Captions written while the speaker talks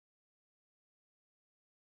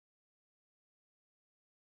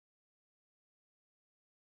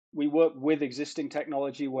We work with existing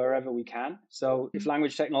technology wherever we can. So if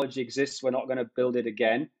language technology exists, we're not going to build it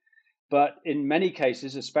again. But in many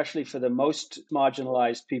cases, especially for the most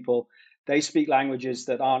marginalized people, they speak languages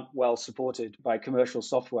that aren't well supported by commercial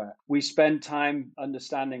software. We spend time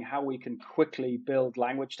understanding how we can quickly build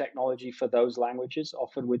language technology for those languages,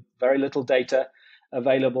 often with very little data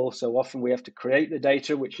available. So often we have to create the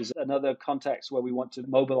data, which is another context where we want to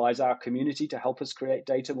mobilize our community to help us create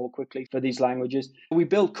data more quickly for these languages. We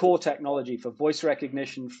build core technology for voice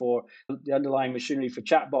recognition, for the underlying machinery for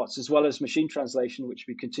chatbots, as well as machine translation, which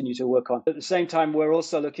we continue to work on. At the same time, we're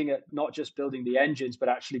also looking at not just building the engines, but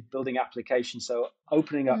actually building applications. So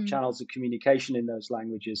opening up channels of communication in those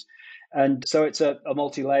languages. And so it's a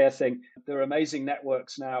multi-layer thing. There are amazing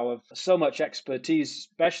networks now of so much expertise,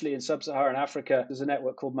 especially in sub-Saharan Africa. There's a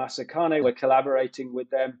network called Masakane. We're collaborating with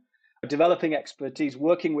them, developing expertise,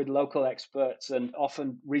 working with local experts and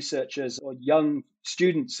often researchers or young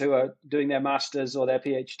students who are doing their masters or their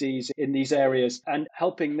PhDs in these areas, and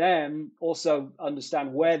helping them also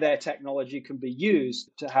understand where their technology can be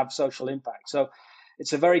used to have social impact. So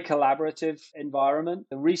it's a very collaborative environment.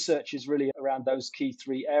 The research is really around those key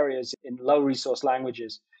three areas in low resource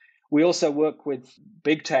languages. We also work with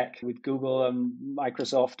big tech, with Google and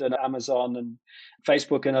Microsoft and Amazon and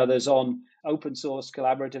Facebook and others on open source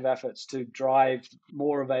collaborative efforts to drive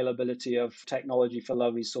more availability of technology for low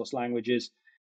resource languages.